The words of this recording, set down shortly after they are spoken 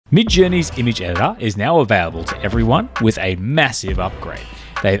Midjourney's image editor is now available to everyone with a massive upgrade.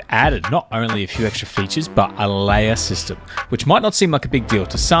 They've added not only a few extra features, but a layer system, which might not seem like a big deal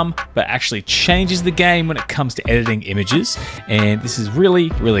to some, but actually changes the game when it comes to editing images. And this is really,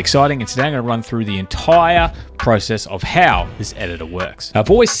 really exciting. And today I'm going to run through the entire process of how this editor works. Now, I've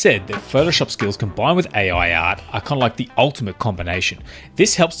always said that Photoshop skills combined with AI art are kind of like the ultimate combination.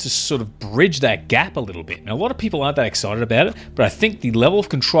 This helps to sort of bridge that gap a little bit. And a lot of people aren't that excited about it, but I think the level of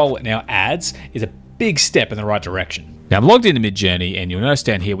control it now adds is a big step in the right direction. Now I'm logged into Midjourney, and you'll notice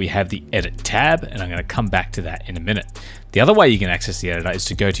down here we have the Edit tab, and I'm going to come back to that in a minute. The other way you can access the editor is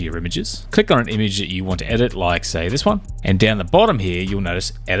to go to your images, click on an image that you want to edit, like say this one, and down the bottom here you'll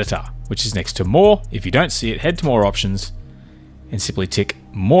notice Editor, which is next to More. If you don't see it, head to More Options and simply tick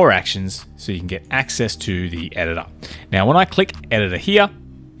More Actions so you can get access to the editor. Now when I click Editor here,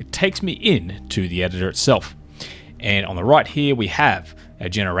 it takes me in to the editor itself. And on the right here we have our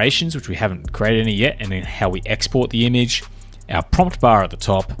generations, which we haven't created any yet, and then how we export the image, our prompt bar at the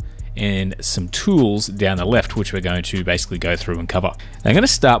top, and some tools down the left, which we're going to basically go through and cover. Now, I'm going to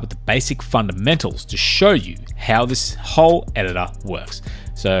start with the basic fundamentals to show you how this whole editor works.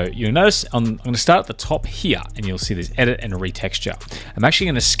 So you'll notice I'm going to start at the top here, and you'll see this edit and retexture. I'm actually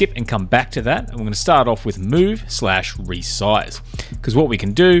going to skip and come back to that. I'm going to start off with move/resize, because what we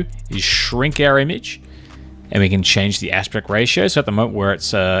can do is shrink our image, and we can change the aspect ratio. So at the moment where it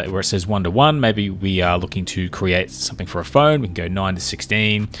says 1:1, maybe we are looking to create something for a phone, we can go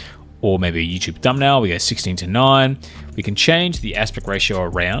 9:16, or maybe a YouTube thumbnail, we go 16:9. We can change the aspect ratio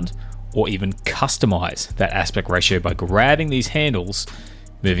around, or even customize that aspect ratio by grabbing these handles,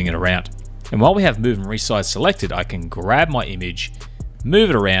 moving it around. And while we have move and resize selected, I can grab my image, move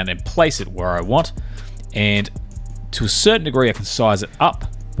it around, and place it where I want. And to a certain degree, I can size it up.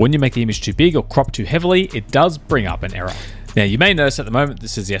 When you make the image too big or crop too heavily, it does bring up an error. Now you may notice at the moment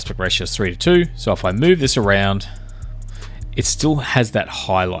this is the aspect ratio is 3:2, so if I move this around, it still has that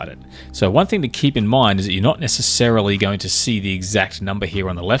highlighted. So one thing to keep in mind is that you're not necessarily going to see the exact number here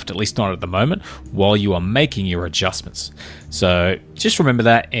on the left, at least not at the moment, while you are making your adjustments. So just remember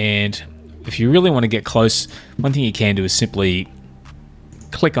that, and if you really want to get close, one thing you can do is simply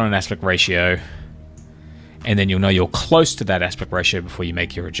click on an aspect ratio, and then you'll know you're close to that aspect ratio before you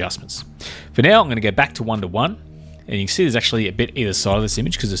make your adjustments. For now, I'm going to go back to 1:1, and you can see there's actually a bit either side of this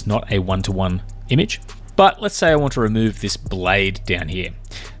image because it's not a 1:1 image. But let's say I want to remove this blade down here.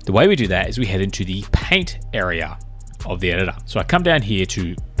 The way we do that is we head into the paint area of the editor. So I come down here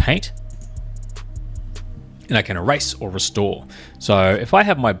to paint, and I can erase or restore. So if I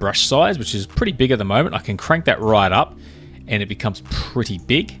have my brush size, which is pretty big at the moment, I can crank that right up and it becomes pretty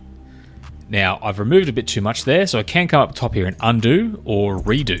big. Now, I've removed a bit too much there, so I can come up top here and undo or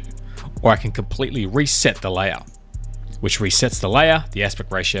redo, or I can completely reset the layer, which resets the layer, the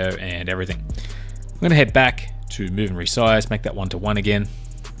aspect ratio, and everything. I'm gonna head back to move and resize, make that 1:1 again,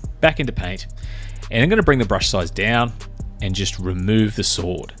 back into paint, and I'm gonna bring the brush size down and just remove the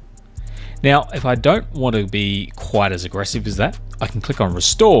sword. Now, if I don't want to be quite as aggressive as that, I can click on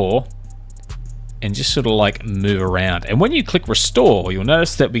restore, and just sort of like move around. And when you click restore, you'll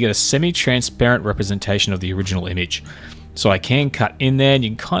notice that we get a semi-transparent representation of the original image. So I can cut in there, and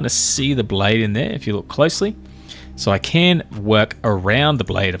you can kind of see the blade in there if you look closely. So I can work around the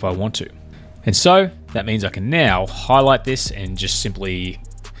blade if I want to. And so that means I can now highlight this and just simply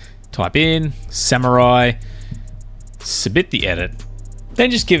type in samurai, submit the edit, then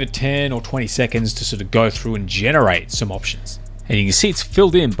just give it 10 or 20 seconds to sort of go through and generate some options. And you can see it's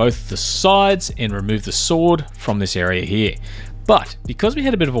filled in both the sides and removed the sword from this area here. But because we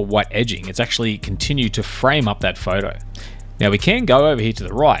had a bit of a white edging, it's actually continued to frame up that photo. Now we can go over here to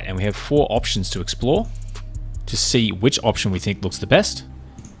the right, and we have 4 options to explore to see which option we think looks the best.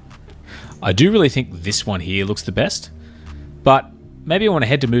 I do really think this one here looks the best, but maybe I want to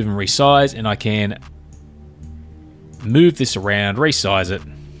head to move and resize, and I can move this around, resize it.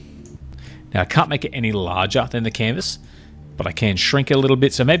 Now I can't make it any larger than the canvas, but I can shrink it a little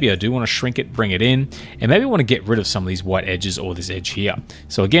bit. So maybe I do want to shrink it, bring it in, and maybe I want to get rid of some of these white edges or this edge here.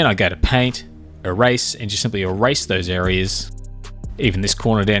 So again, I go to paint, erase, and just simply erase those areas. Even this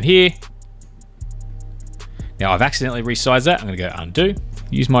corner down here. Now I've accidentally resized that. I'm going to go undo,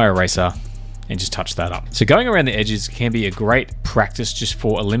 use my eraser, and just touch that up. So going around the edges can be a great practice just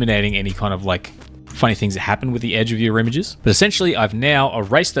for eliminating any kind of like funny things that happen with the edge of your images. But essentially I've now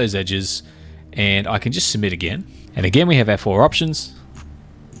erased those edges, and I can just submit again. And again, we have our 4 options.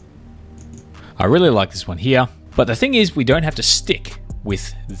 I really like this one here, but the thing is we don't have to stick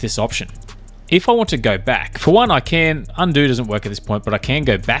with this option. If I want to go back, for one, I can, undo doesn't work at this point, but I can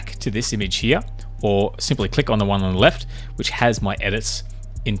go back to this image here, or simply click on the one on the left, which has my edits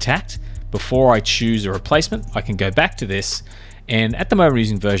intact. Before I choose a replacement, I can go back to this, and at the moment I'm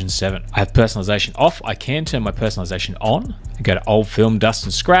using version 7. I have personalization off. I can turn my personalization on and go to old film, dust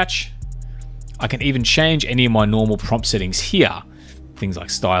and scratch. I can even change any of my normal prompt settings here, things like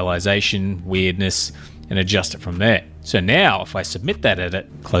stylization, weirdness, and adjust it from there. So now if I submit that edit,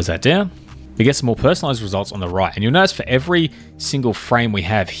 close that down, we get some more personalized results on the right. And you'll notice for every single frame we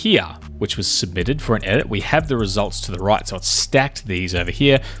have here, which was submitted for an edit, we have the results to the right. So it's stacked these over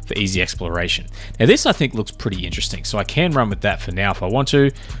here for easy exploration. Now this I think looks pretty interesting. So I can run with that for now if I want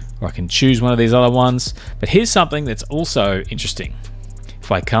to, or I can choose one of these other ones. But here's something that's also interesting.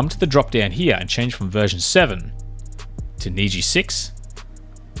 If I come to the drop down here and change from version 7 to Niji 6,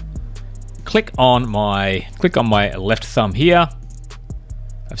 click on my left thumb here.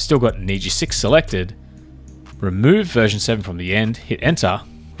 I've still got Niji 6 selected. Remove version 7 from the end, hit enter.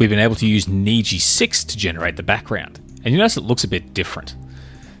 We've been able to use Niji 6 to generate the background. And you notice it looks a bit different.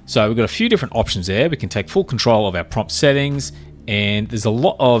 So we've got a few different options there. We can take full control of our prompt settings, and there's a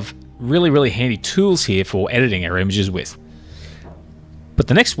lot of really handy tools here for editing our images with. But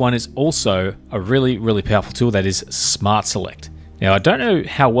the next one is also a really powerful tool, that is Smart Select. Now I don't know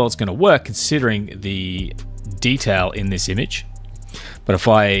how well it's going to work considering the detail in this image, but if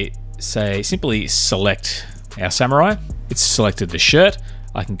I say simply select our samurai, it's selected the shirt.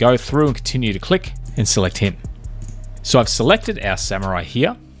 I can go through and continue to click and select him. So I've selected our samurai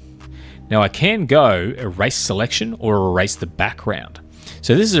here. Now I can go erase selection or erase the background.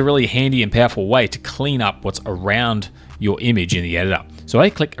 So this is a really handy and powerful way to clean up what's around your image in the editor. So I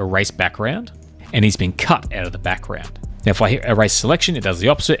click erase background and he's been cut out of the background. Now if I hit erase selection, it does the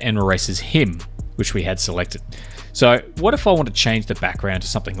opposite and erases him, which we had selected. So what if I want to change the background to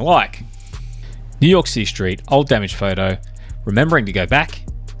something like New York City street, old damaged photo, remembering to go back.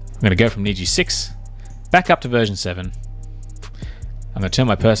 I'm going to go from Niji 6 back up to version 7. I'm going to turn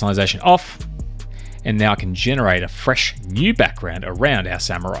my personalization off, and now I can generate a fresh new background around our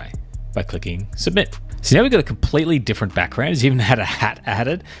samurai by clicking submit. So now we've got a completely different background. It's even had a hat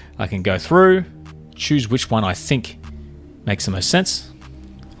added. I can go through, choose which one I think makes the most sense.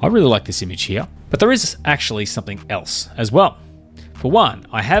 I really like this image here, but there is actually something else as well. For one,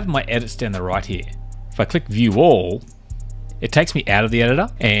 I have my edits down the right here. If I click view all, it takes me out of the editor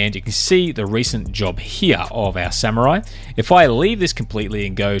and you can see the recent job here of our samurai. If I leave this completely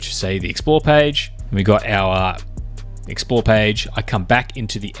and go to say the explore page, and we got our explore page, I come back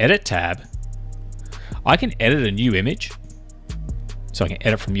into the edit tab, I can edit a new image. So I can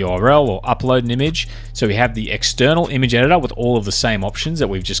edit from URL or upload an image. So we have the external image editor with all of the same options that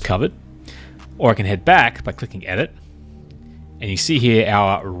we've just covered. Or I can head back by clicking edit. And you see here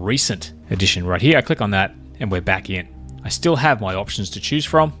our recent edition right here. I click on that and we're back in. I still have my options to choose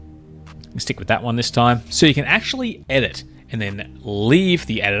from. I can stick with that one this time. So you can actually edit and then leave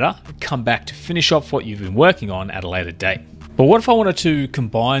the editor and come back to finish off what you've been working on at a later date. But what if I wanted to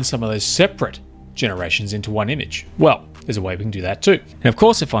combine some of those separate generations into one image? Well, there's a way we can do that too. And of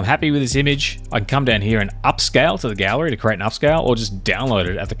course, if I'm happy with this image, I can come down here and upscale to the gallery to create an upscale, or just download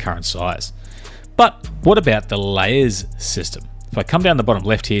it at the current size. But what about the layers system? If I come down the bottom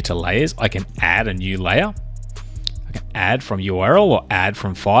left here to layers, I can add a new layer. I can add from URL or add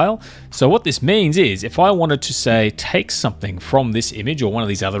from file. So what this means is if I wanted to say, take something from this image or one of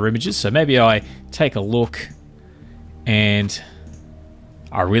these other images, so maybe I take a look and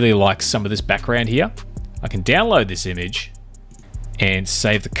I really like some of this background here, I can download this image and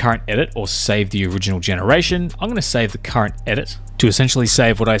save the current edit or save the original generation. I'm going to save the current edit to essentially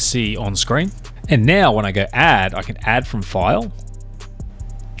save what I see on screen. And now when I go add, I can add from file,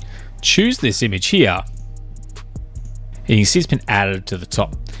 choose this image here, and you can see it's been added to the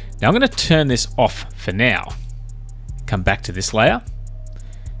top. Now I'm going to turn this off for now. Come back to this layer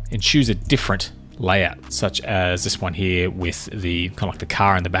and choose a different layout, such as this one here with the kind of like the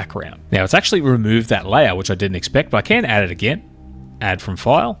car in the background. Now it's actually removed that layer, which I didn't expect, but I can add it again. Add from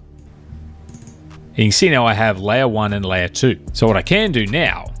file. And you can see now I have layer 1 and layer 2. So what I can do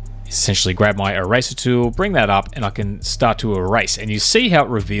now is essentially grab my eraser tool, bring that up, and I can start to erase. And you see how it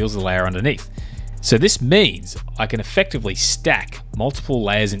reveals the layer underneath. So this means I can effectively stack multiple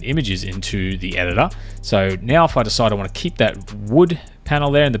layers and images into the editor. So now if I decide I want to keep that wood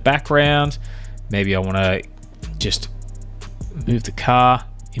panel there in the background, maybe I want to just move the car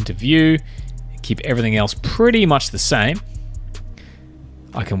into view and keep everything else pretty much the same,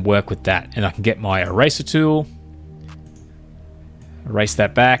 I can work with that, and I can get my eraser tool, erase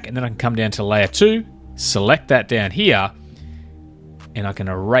that back, and then I can come down to layer 2, select that down here, and I can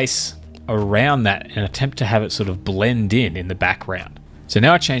erase around that and attempt to have it sort of blend in the background. So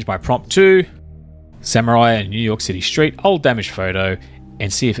now I change my prompt to Samurai in New York City street, old damaged photo,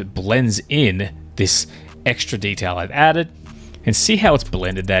 and see if it blends in this extra detail I've added, and see how it's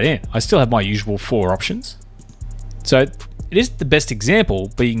blended that in. I still have my usual 4 options. So it isn't the best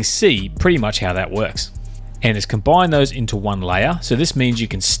example, but you can see pretty much how that works. And it's combined those into one layer. So this means you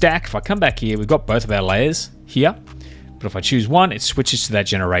can stack. If I come back here, we've got both of our layers here, but if I choose one, it switches to that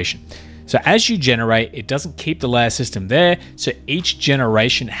generation. So as you generate, it doesn't keep the layer system there. So each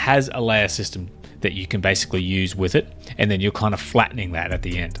generation has a layer system that you can basically use with it, and then you're kind of flattening that at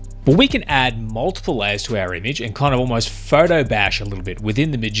the end. But we can add multiple layers to our image and kind of almost photo bash a little bit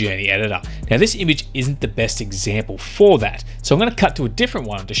within the Midjourney editor. Now this image isn't the best example for that, so I'm going to cut to a different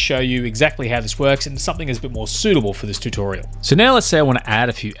one to show you exactly how this works and something that's a bit more suitable for this tutorial. So now let's say I want to add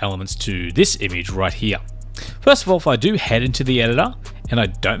a few elements to this image right here. First of all, if I do head into the editor and I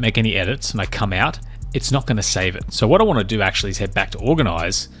don't make any edits and I come out, it's not going to save it. So what I want to do actually is head back to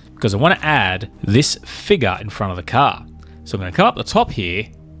organize, because I want to add this figure in front of the car. So I'm going to come up the top here,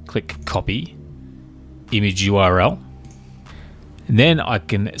 click copy, image URL, and then I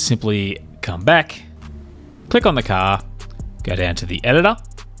can simply come back, click on the car, go down to the editor,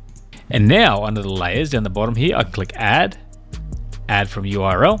 and now under the layers down the bottom here, I click add from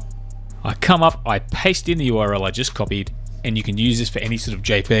URL. I come up, I paste in the URL I just copied, and you can use this for any sort of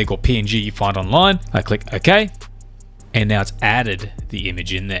JPEG or PNG you find online. I click OK, and now it's added the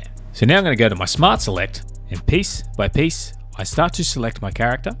image in there. So now I'm going to go to my Smart Select, and piece by piece, I start to select my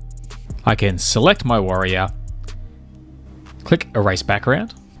character. I can select my warrior, click Erase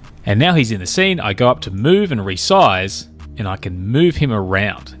Background, and now he's in the scene. I go up to Move and Resize, and I can move him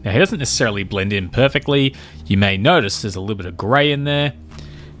around. Now he doesn't necessarily blend in perfectly. You may notice there's a little bit of gray in there.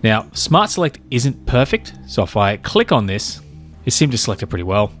 Now, Smart Select isn't perfect, so if I click on this, it seems to select it pretty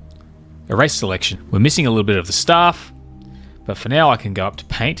well. Erase Selection. We're missing a little bit of the staff, but for now I can go up to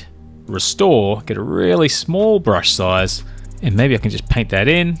Paint, Restore, get a really small brush size, and maybe I can just paint that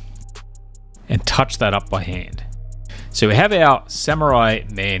in and touch that up by hand. So we have our samurai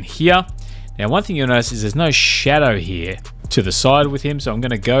man here. Now one thing you'll notice is there's no shadow here to the side with him, so I'm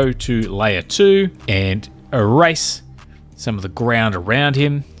going to go to Layer 2 and erase some of the ground around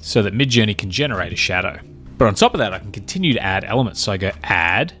him so that Midjourney can generate a shadow. But on top of that, I can continue to add elements. So I go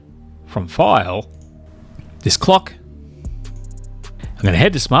Add from File, this clock. I'm going to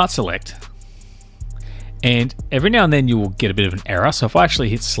head to Smart Select, and every now and then you will get a bit of an error. So if I actually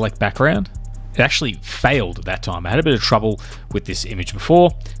hit Select Background, it actually failed that time. I had a bit of trouble with this image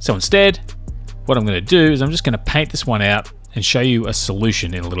before. So instead, what I'm going to do is I'm just going to paint this one out and show you a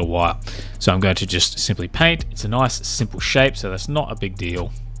solution in a little while. So I'm going to just simply paint. It's a nice simple shape, so that's not a big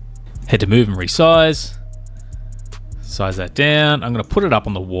deal. Head to Move and Resize. Size that down. I'm going to put it up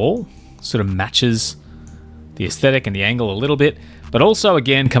on the wall. Sort of matches the aesthetic and the angle a little bit. But also,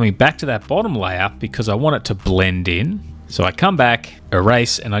 again, coming back to that bottom layer because I want it to blend in. So I come back,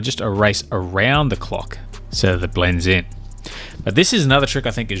 erase, and I just erase around the clock so that it blends in. But this is another trick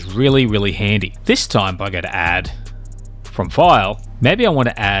I think is really, really handy. This time, if I go to Add from File, maybe I want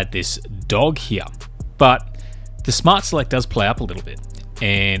to add this dog here. But the Smart Select does play up a little bit,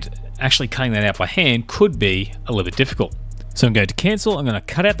 and actually cutting that out by hand could be a little bit difficult. So I'm going to cancel. I'm going to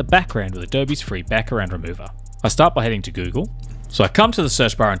cut out the background with Adobe's free background remover. I start by heading to Google. So I come to the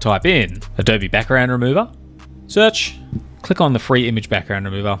search bar and type in Adobe Background Remover, search, click on the free image background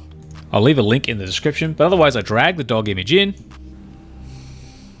remover. I'll leave a link in the description, but otherwise I drag the dog image in.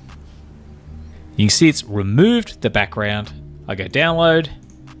 You can see it's removed the background. I go download,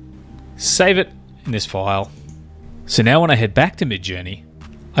 save it in this file. So now when I head back to Midjourney,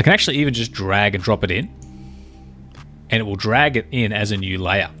 I can actually even just drag and drop it in, and it will drag it in as a new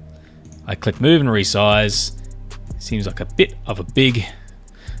layer. I click Move and Resize. Seems like a bit of a big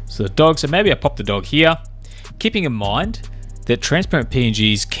sort of dog, so maybe I pop the dog here, keeping in mind that transparent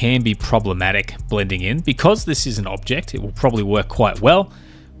PNGs can be problematic blending in. Because this is an object, it will probably work quite well,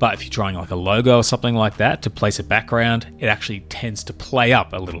 but if you're trying like a logo or something like that to place a background, it actually tends to play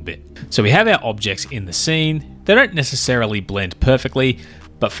up a little bit. So we have our objects in the scene. They don't necessarily blend perfectly,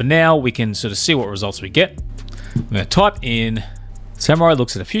 but for now we can sort of see what results we get. I'm going to type in Samurai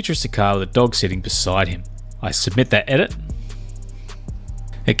looks at a futuristic car with a dog sitting beside him. I submit that edit.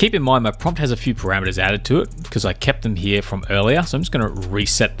 Now keep in mind my prompt has a few parameters added to it because I kept them here from earlier, so I'm just going to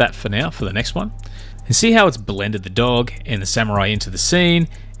reset that for now for the next one. And see how it's blended the dog and the samurai into the scene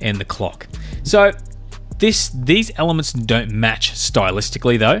and the clock. So these elements don't match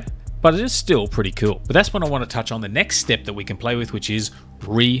stylistically though, but it is still pretty cool. But that's what I want to touch on, the next step that we can play with, which is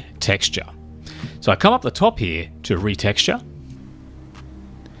retexture. So I come up the top here to retexture,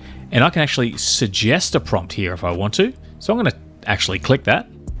 and I can actually suggest a prompt here if I want to. So I'm going to actually click that,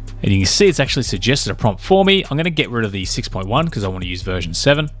 And you can see it's actually suggested a prompt for me. I'm going to get rid of the 6.1 because I want to use version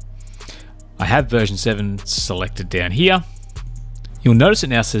 7. I have version 7 selected down here. You'll notice it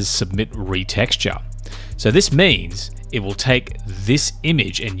now says submit retexture. So this means it will take this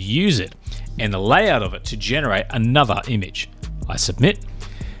image and use it and the layout of it to generate another image. I submit,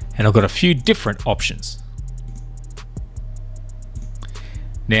 and I've got a few different options.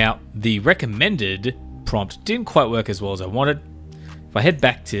 Now, the recommended prompt didn't quite work as well as I wanted. If I head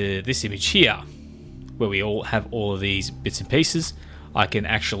back to this image here, where we all have all of these bits and pieces, I can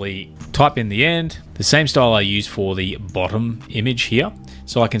actually type in the end, the same style I use for the bottom image here.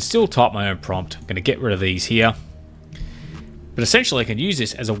 So I can still type my own prompt. I'm going to get rid of these here. But essentially I can use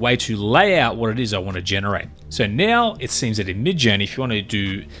this as a way to lay out what it is I want to generate. So now it seems that in Midjourney, if you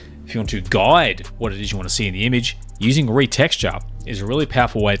want to guide what it is you want to see in the image, using retexture is a really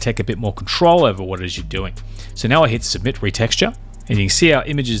powerful way to take a bit more control over what it is you're doing. So now I hit submit retexture, and you can see our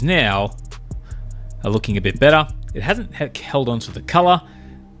images now are looking a bit better. It hasn't held on to the color,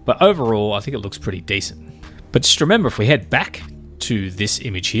 but overall I think it looks pretty decent. But just remember, if we head back to this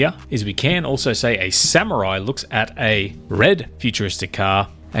image here, is we can also say a samurai looks at a red futuristic car,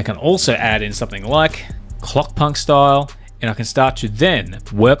 and can also add in something like clock punk style, and I can start to then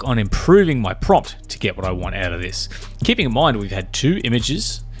work on improving my prompt to get what I want out of this. Keeping in mind we've had two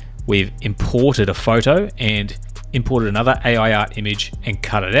images, we've imported a photo and imported another AI art image and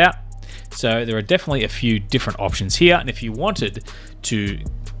cut it out. So there are definitely a few different options here, and if you wanted to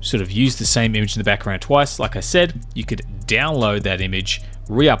sort of use the same image in the background twice, like I said, you could download that image,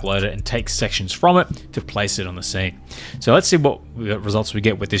 re-upload it, and take sections from it to place it on the scene. So let's see what results we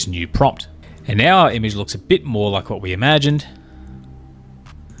get with this new prompt. And now our image looks a bit more like what we imagined.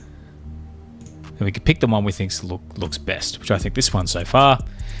 And we can pick the one we think looks best, which I think this one so far.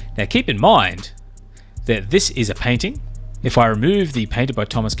 Now keep in mind that this is a painting. If I remove the painted by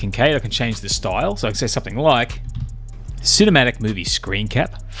Thomas Kincaid, I can change the style. So I can say something like cinematic movie screen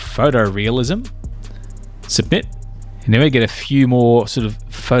cap, photorealism, submit, and then we get a few more sort of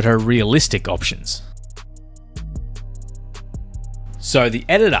photorealistic options. So the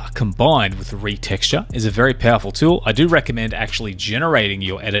editor combined with retexture is a very powerful tool. I do recommend actually generating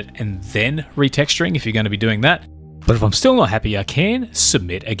your edit and then retexturing if you're going to be doing that. But if I'm still not happy, I can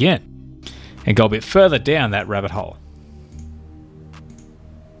submit again and go a bit further down that rabbit hole.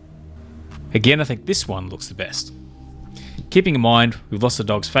 Again, I think this one looks the best. Keeping in mind, we've lost the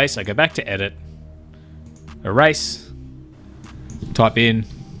dog's face, I go back to edit, erase, type in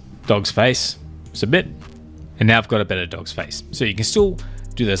dog's face, submit, and now I've got a better dog's face. So you can still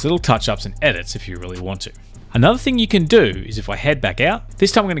do those little touch-ups and edits if you really want to. Another thing you can do is if I head back out,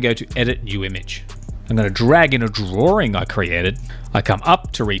 this time I'm going to go to edit new image. I'm going to drag in a drawing I created. I come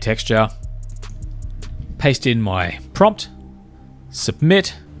up to retexture, paste in my prompt,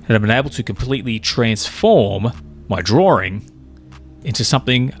 submit, and I've been able to completely transform my drawing into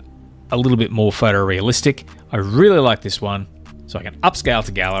something a little bit more photorealistic. I really like this one, so I can upscale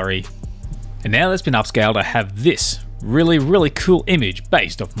to gallery. And now that's been upscaled, I have this really, really cool image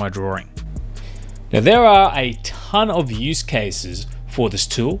based off my drawing. Now there are a ton of use cases for this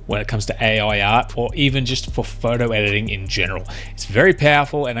tool when it comes to AI art, or even just for photo editing in general. It's very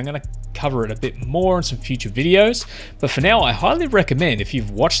powerful, and I'm going to cover it a bit more in some future videos. But for now, I highly recommend, if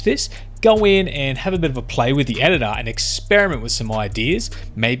you've watched this, go in and have a bit of a play with the editor and experiment with some ideas,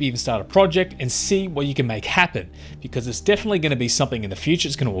 maybe even start a project and see what you can make happen, because it's definitely going to be something in the future.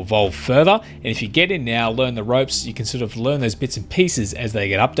 It's going to evolve further, and if you get in now, learn the ropes, you can sort of learn those bits and pieces as they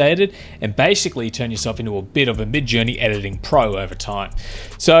get updated, and basically turn yourself into a bit of a Midjourney editing pro over time.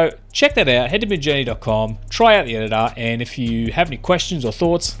 So check that out, head to midjourney.com, try out the editor, and if you have any questions or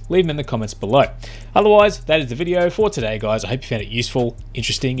thoughts, leave them in the comments below. Otherwise, that is the video for today, guys. I hope you found it useful,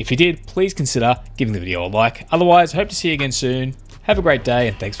 interesting. If you did, please consider giving the video a like. Otherwise, I hope to see you again soon. Have a great day,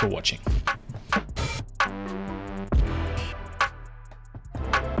 and thanks for watching.